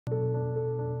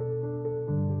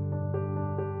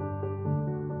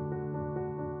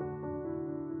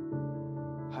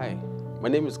Hi, my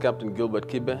name is Captain Gilbert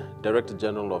Kibe, Director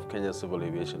General of Kenya Civil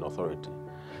Aviation Authority.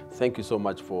 Thank you so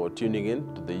much for tuning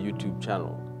in to the YouTube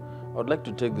channel. I would like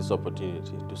to take this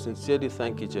opportunity to sincerely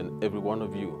thank each and every one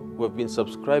of you who have been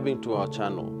subscribing to our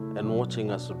channel and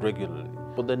watching us regularly.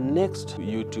 For the next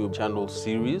YouTube channel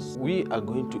series, we are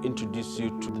going to introduce you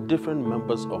to the different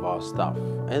members of our staff,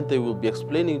 and they will be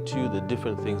explaining to you the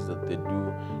different things that they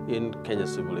do in Kenya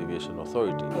Civil Aviation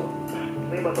Authority.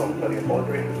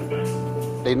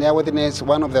 In airworthiness,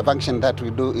 one of the functions that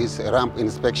we do is ramp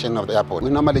inspection of the airport. We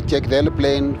normally check the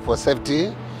airplane for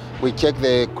safety, we check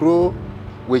the crew,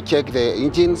 we check the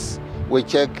engines, we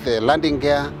check the landing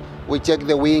gear, we check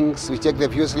the wings, we check the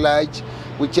fuselage,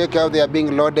 we check how they are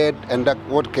being loaded and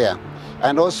what care.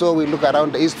 And also we look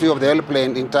around the history of the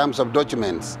airplane in terms of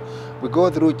documents. We go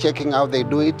through checking how they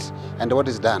do it and what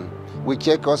is done. We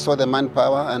check also the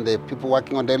manpower and the people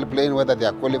working on the airplane, whether they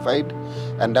are qualified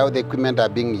and how the equipment are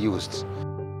being used.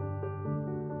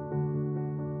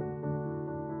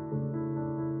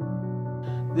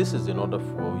 This is in order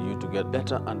for you to get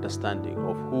better understanding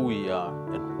of who we are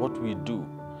and what we do,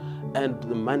 and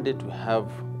the mandate we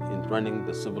have in running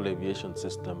the civil aviation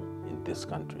system in this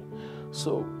country.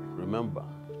 So remember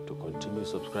to continue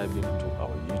subscribing to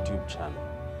our YouTube channel.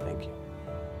 Thank you.